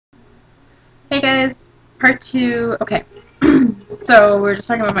Hey guys, part two. Okay, so we're just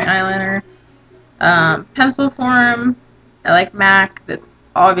talking about my eyeliner. Pencil form. I like MAC. This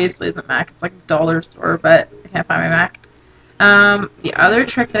obviously isn't MAC. It's like a dollar store, but I can't find my MAC. The other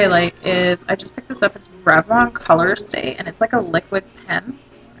trick that I like is I just picked this up. It's Revlon Color Stay, and it's like a liquid pen. I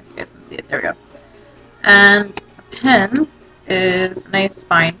don't know if you guys can see it. There we go. And the pen is nice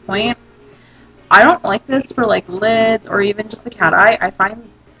fine point. I don't like this for like lids or even just the cat eye. I find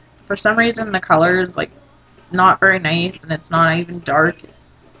for some reason the color is like not very nice and it's not even dark.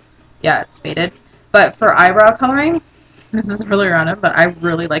 It's faded. But for eyebrow coloring, this is really random, but I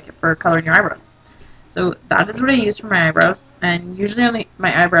really like it for coloring your eyebrows. So that is what I use for my eyebrows, and usually only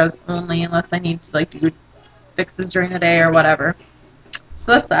my eyebrows only unless I need to like do fixes during the day or whatever.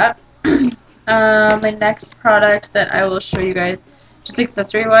 So that's that. My next product that I will show you guys, just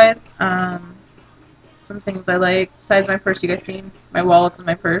accessory wise, some things I like besides my purse. You guys seen my wallets and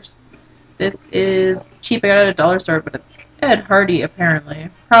my purse. This is cheap. I got it at a dollar store, but it's Ed Hardy apparently.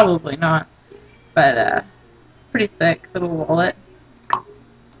 Probably not, but it's pretty thick little wallet. And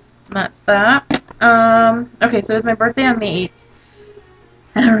that's that. Okay, so it was my birthday on May 8th,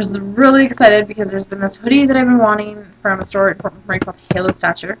 and I was really excited because there's been this hoodie that I've been wanting from a store in Portland Marie called Halo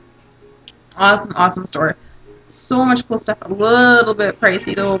Stature. Awesome, awesome store. So much cool stuff. A little bit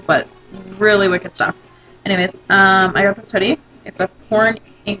pricey though, but really wicked stuff. Anyways, I got this hoodie. It's a Porn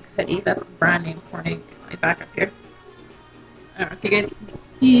Ink hoodie. That's the brand name, Porn Ink. Let me back up here. I don't know if you guys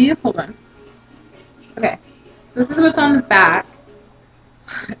can see. Hold on. Okay, so this is what's on the back.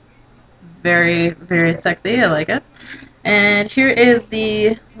 Very, very sexy. I like it. And here is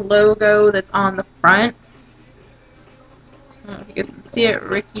the logo that's on the front. I don't know if you guys can see it.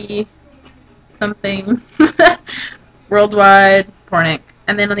 Ricky something. Worldwide Porn Ink.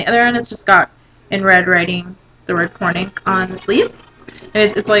 And then on the other end, it's just got in red writing the word Porn Ink on the sleeve.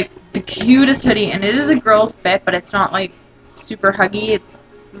 Anyways, it's like the cutest hoodie, and it is a girl's fit, but it's not like super huggy. It's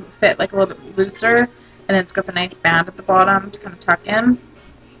fit like a little bit looser, and then it's got the nice band at the bottom to kind of tuck in.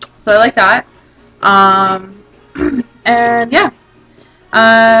 So I like that. And yeah.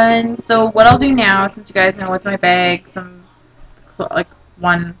 And so what I'll do now, since you guys know what's in my bag, some like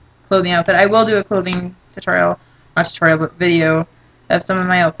one clothing outfit. I will do a clothing tutorial, not tutorial, but video of some of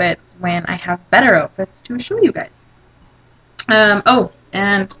my outfits when I have better outfits to show you guys. Oh,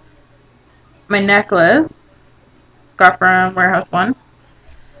 and my necklace got from Warehouse 1.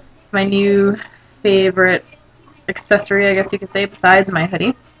 It's my new favorite accessory, I guess you could say, besides my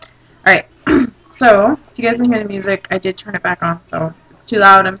hoodie. Alright, so if you guys can hear the music, I did turn it back on, so if it's too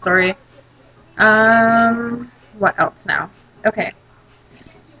loud, I'm sorry. What else now? Okay.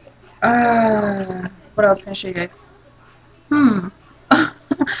 What else can I show you guys?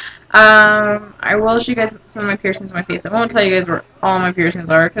 I will show you guys some of my piercings on my face. I won't tell you guys where all my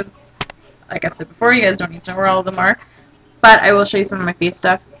piercings are, because, like I said before, you guys don't need to know where all of them are. But I will show you some of my face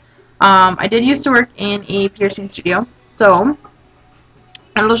stuff. I did used to work in a piercing studio, so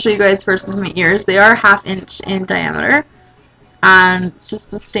I'll show you guys first is my ears. They are 1/2 inch in diameter, and it's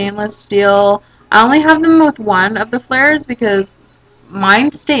just a stainless steel. I only have them with one of the flares because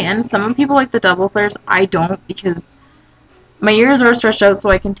mine stay in. Some people like the double flares. I don't, because my ears are stretched out,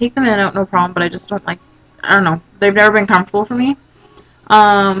 so I can take them in and out no problem, but I just don't like, I don't know, they've never been comfortable for me.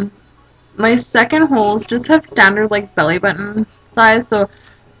 My second holes just have standard like belly button size, so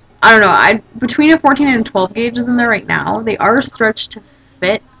I don't know, between a 14 and 12 gauge is in there right now. They are stretched to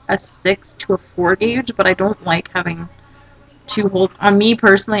fit a 6 to a 4 gauge, but I don't like having two holes. On me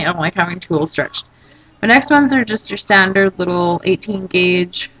personally, I don't like having two holes stretched. My next ones are just your standard little 18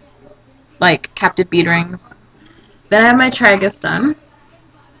 gauge like captive bead rings. Then I have my tragus done.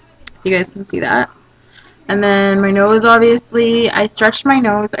 You guys can see that. And then my nose, obviously, I stretched my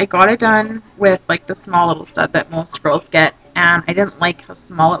nose. I got it done with like the small little stud that most girls get, and I didn't like how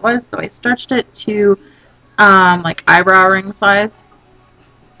small it was, so I stretched it to like eyebrow ring size.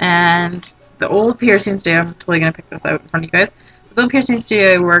 And the old piercing studio, I'm totally gonna pick this out in front of you guys. The old piercing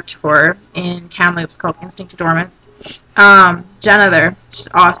studio I worked for in Kamloops called Instinct Adornments. Jenna there, she's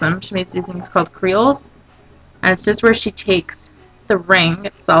awesome. She makes these things called creoles. And it's just where she takes the ring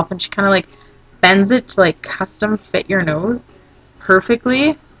itself and she kind of like bends it to like custom fit your nose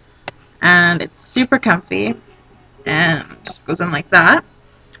perfectly. And it's super comfy. And just goes in like that.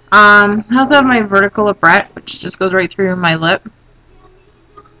 I also have my vertical librette, which just goes right through my lip.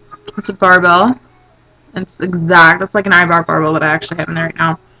 It's a barbell. It's exact. It's like an eyebrow barbell that I actually have in there right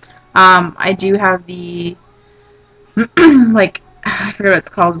now. I do have the like, I forget what it's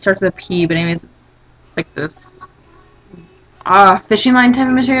called. It starts with a P, but anyways, it's like this fishing line type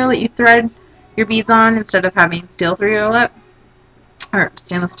of material that you thread your beads on instead of having steel through your lip, or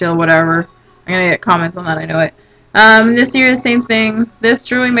stainless steel, whatever. I I'm gonna get comments on that, I know it. This year, same thing. This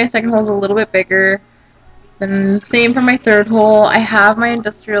drilling, my second hole is a little bit bigger. Then same for my third hole. I have my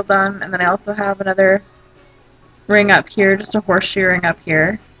industrial done, and then I also have another ring up here, just a horseshoe ring up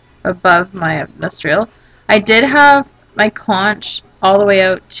here above my industrial. I did have my conch all the way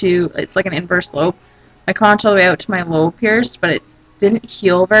out to, it's like an inverse lobe, my conch all the way out to my lobe pierced, but it didn't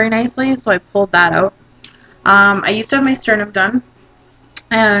heal very nicely, so I pulled that out. I used to have my sternum done,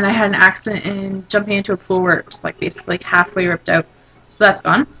 and I had an accident in jumping into a pool where it was like basically halfway ripped out, so that's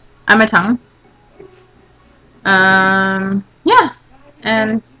gone. And my tongue. Yeah,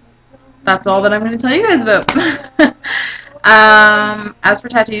 and that's all that I'm going to tell you guys about. As for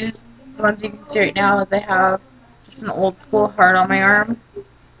tattoos, the ones you can see right now is I have just an old school heart on my arm.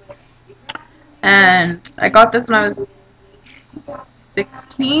 And I got this when I was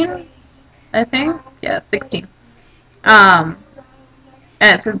 16, I think. Yeah, 16. And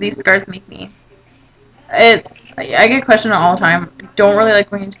it says, "These scars make me." I get questioned all the time. I don't really like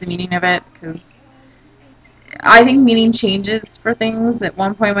going into the meaning of it, because I think meaning changes for things. At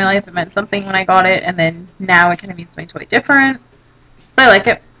one point in my life, it meant something when I got it, and then now it kind of means something totally different. But I like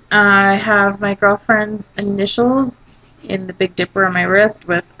it. I have my girlfriend's initials in the Big Dipper on my wrist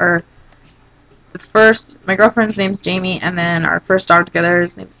with, or the first, my girlfriend's name's Jamie, and then our first dog together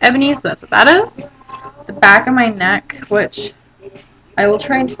is named Ebony, so that's what that is. The back of my neck, which I will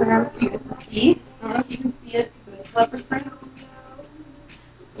try and turn around for you guys to see. I don't know if you can see it, but it's leopard print. It's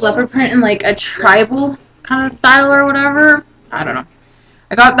leopard print in like a tribal kind of style or whatever. I don't know.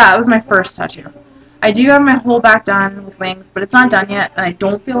 I got that. It was my first tattoo. I do have my whole back done with wings, but it's not done yet, and I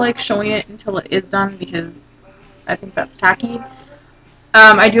don't feel like showing it until it is done because I think that's tacky.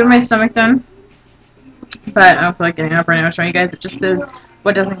 I do have my stomach done, but I don't feel like getting up right now and showing you guys. It just says,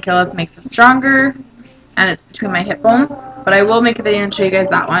 "What doesn't kill us makes us stronger," and it's between my hip bones. But I will make a video and show you guys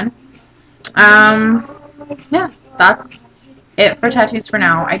that one. Yeah, that's it for tattoos for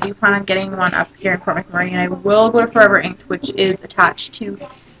now. I do plan on getting one up here in Fort McMurray, and I will go to Forever Inked, which is attached to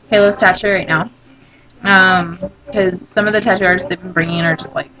Halo's tattoo right now. Because some of the tattoo artists they've been bringing in are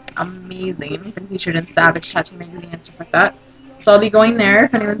just like amazing. Been featured in Savage Tattoo Magazine and stuff like that. So I'll be going there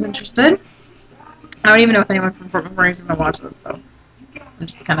if anyone's interested. I don't even know if anyone from Fort McMurray is going to watch this, so I'm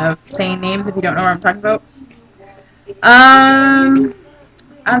just kind of saying names if you don't know what I'm talking about.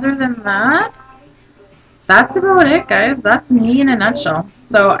 Other than that, that's about it, guys. That's me in a nutshell.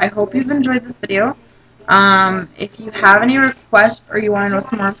 So I hope you've enjoyed this video. If you have any requests or you want to know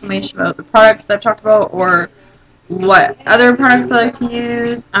some more information about the products I've talked about or what other products I like to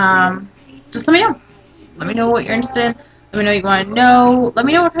use, just let me know. Let me know what you're interested in. Let me know what you want to know. Let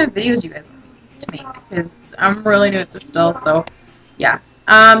me know what kind of videos you guys want me to make, because I'm really new at this still, so yeah.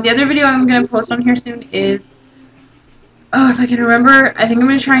 The other video I'm going to post on here soon is, oh, if I can remember, I think I'm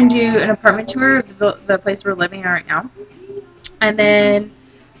going to try and do an apartment tour of the place we're living in right now. And then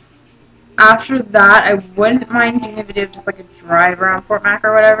after that, I wouldn't mind doing a video of just like a drive around Fort Mac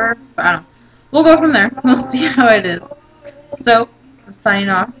or whatever. But I don't know. We'll go from there. We'll see how it is. So, I'm signing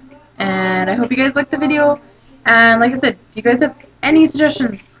off. And I hope you guys liked the video. And like I said, if you guys have any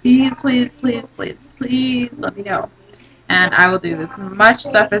suggestions, please, please, please, please, please let me know. And I will do as much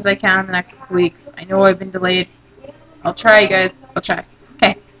stuff as I can in the next couple weeks. I know I've been delayed. I'll try, you guys. I'll try.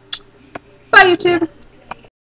 Okay. Bye, YouTube.